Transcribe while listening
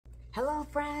Hello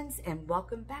friends and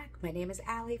welcome back. My name is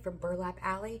Allie from Burlap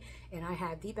Alley and I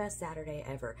had the best Saturday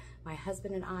ever. My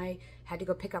husband and I had to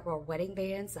go pick up our wedding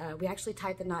bands. We actually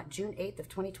tied the knot June 8th of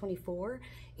 2024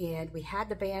 and we had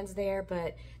the bands there,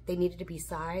 but they needed to be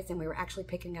sized, and we were actually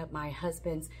picking up my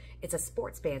husband's, it's a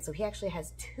sports band. So he actually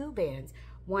has two bands,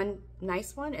 one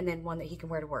nice one and then one that he can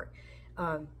wear to work.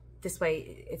 This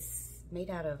way it's made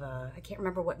out of, I can't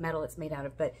remember what metal it's made out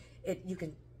of, but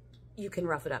you can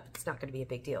rough it up. It's not going to be a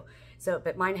big deal. So,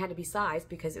 but mine had to be sized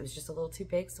because it was just a little too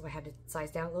big, so I had to size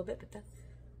down a little bit, but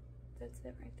that's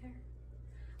it right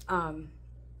there.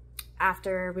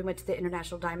 After we went to the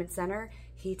International Diamond Center,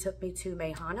 he took me to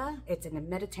MEJANA. It's in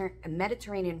a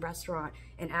Mediterranean restaurant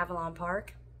in Avalon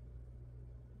Park.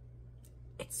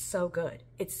 It's so good.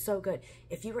 It's so good.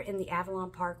 If you were in the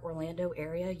Avalon Park, Orlando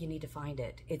area, you need to find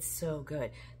it. It's so good.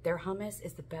 Their hummus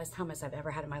is the best hummus I've ever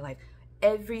had in my life.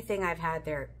 Everything I've had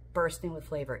there, bursting with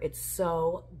flavor. It's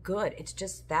so good. It's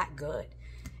just that good.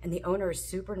 And the owner is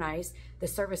super nice. The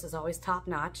service is always top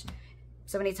notch.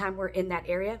 So anytime we're in that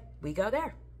area, we go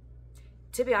there.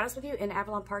 To be honest with you, in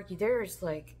Avalon Park, there's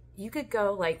like, you could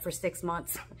go like for 6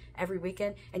 months every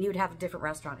weekend and you would have a different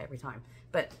restaurant every time.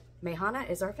 But MEJANA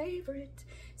is our favorite.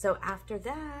 So after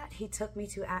that, he took me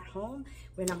to At Home,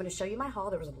 when I'm going to show you my haul.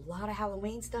 There was a lot of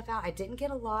Halloween stuff out. I didn't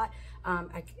get a lot.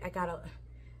 I got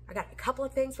a couple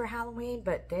of things for Halloween,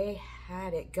 but they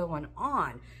had it going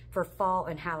on for fall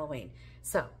and Halloween.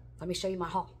 So let me show you my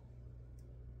haul.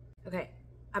 Okay,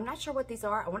 I'm not sure what these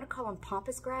are. I want to call them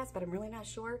pampas grass, but I'm really not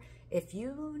sure. If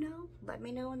you know, let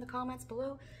me know in the comments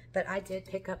below. But I did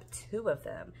pick up 2 of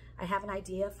them. I have an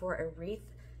idea for a wreath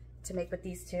to make with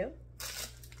these 2,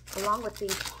 along with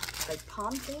these like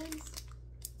palm things.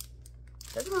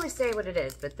 Doesn't really say what it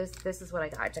is, but this is what I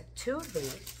got. I took 2 of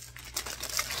these.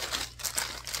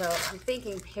 So I'm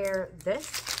thinking pair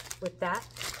this with that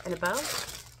and a bow.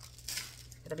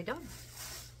 It'll be done.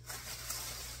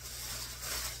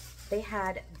 They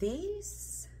had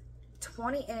these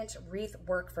 20-inch wreath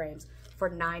work frames for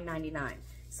 $9.99.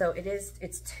 So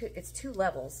it's two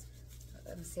levels.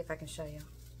 Let me see if I can show you.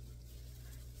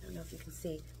 I don't know if you can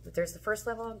see, but there's the first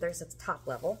level, there's the top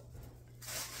level.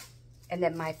 And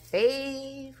then my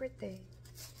favorite thing,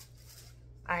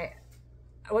 I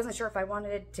wasn't sure if I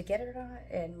wanted to get it or not,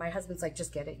 and my husband's like,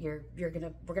 just get it. We're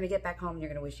gonna get back home and you're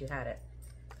gonna wish you had it.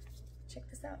 Check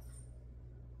this out.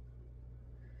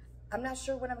 I'm not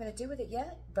sure what I'm gonna do with it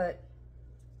yet, but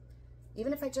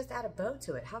even if I just add a bow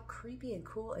to it, how creepy and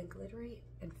cool and glittery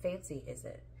and fancy is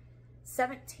it?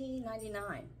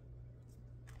 $17.99.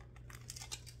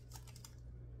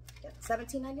 Yep,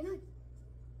 $17.99.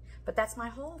 But that's my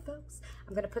haul, folks.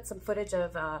 I'm gonna put some footage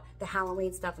of the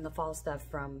Halloween stuff and the fall stuff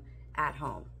from At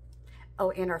Home. Oh,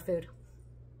 and our food.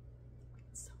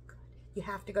 It's so good. You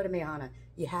have to go to MEJANA.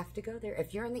 You have to go there.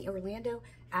 If you're in the Orlando,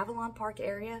 Avalon Park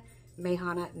area,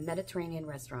 MEJANA Mediterranean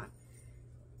restaurant.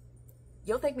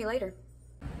 You'll thank me later.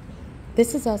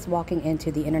 This is us walking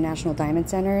into the International Diamond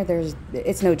Center.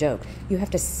 It's no joke. You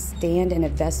have to stand in a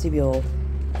vestibule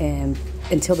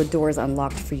until the door is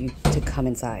unlocked for you to come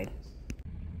inside.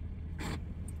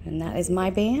 And that is my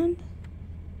band.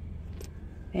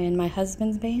 And my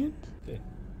husband's band. Okay.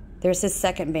 There's his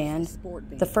second band.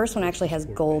 The first one actually has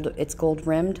gold. It's gold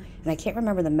rimmed, and I can't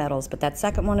remember the metals, but that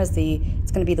second one is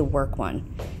it's going to be the work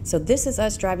one. So this is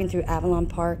us driving through Avalon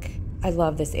Park. I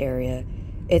love this area.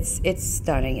 It's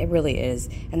stunning. It really is.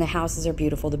 And the houses are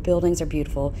beautiful. The buildings are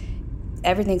beautiful.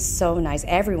 Everything's so nice.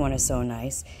 Everyone is so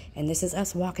nice. And this is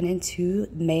us walking into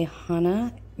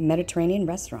MEJANA Mediterranean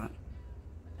restaurant.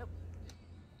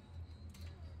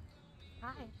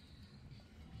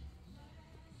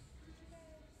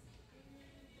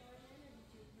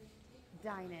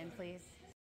 Dine in, please.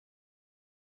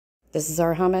 This is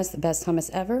our hummus, the best hummus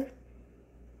ever.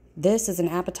 This is an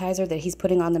appetizer that he's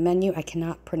putting on the menu. I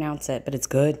cannot pronounce it, but it's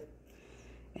good.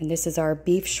 And this is our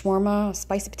beef shawarma,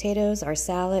 spicy potatoes, our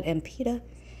salad, and pita.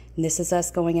 And this is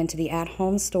us going into the At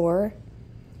Home store.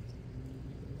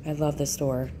 I love this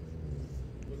store.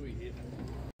 What do we eat?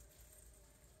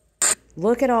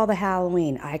 Look at all the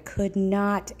Halloween. I could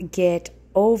not get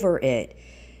over it.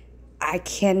 I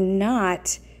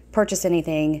cannot purchase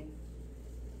anything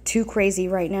too crazy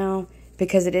right now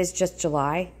because it is just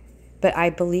July, but I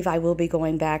believe I will be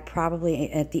going back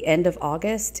probably at the end of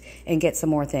August and get some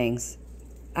more things.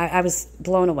 I was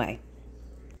blown away.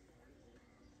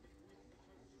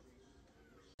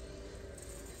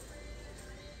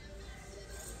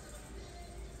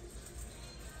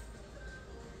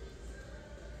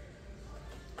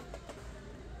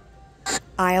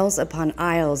 Aisles upon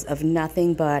aisles of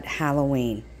nothing but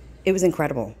Halloween. It was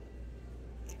incredible.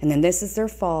 And then this is their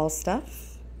fall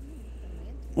stuff.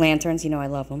 lanterns. You know I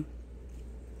love them.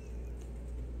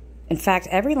 In fact,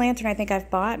 every lantern I think I've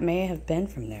bought may have been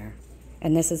from there.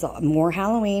 And this is more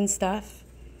Halloween stuff.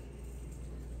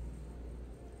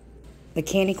 The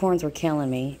candy corns were killing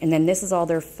me. And then this is all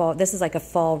their fall. This is like a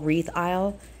fall wreath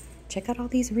aisle. Check out all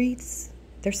these wreaths.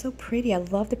 They're so pretty. I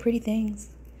love the pretty things.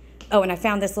 Oh, and I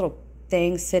found this little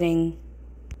thing sitting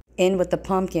in with the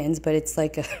pumpkins, but it's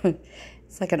like a,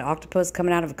 it's like an octopus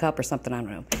coming out of a cup or something. I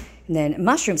don't know. And then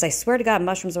mushrooms. I swear to God,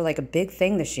 mushrooms are like a big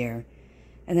thing this year.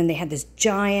 And then they had this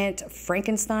giant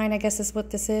Frankenstein, I guess is what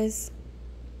this is.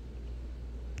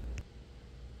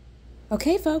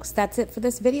 Okay, folks, that's it for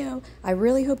this video. I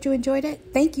really hope you enjoyed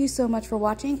it. Thank you so much for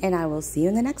watching, and I will see you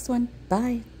in the next one.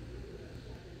 Bye.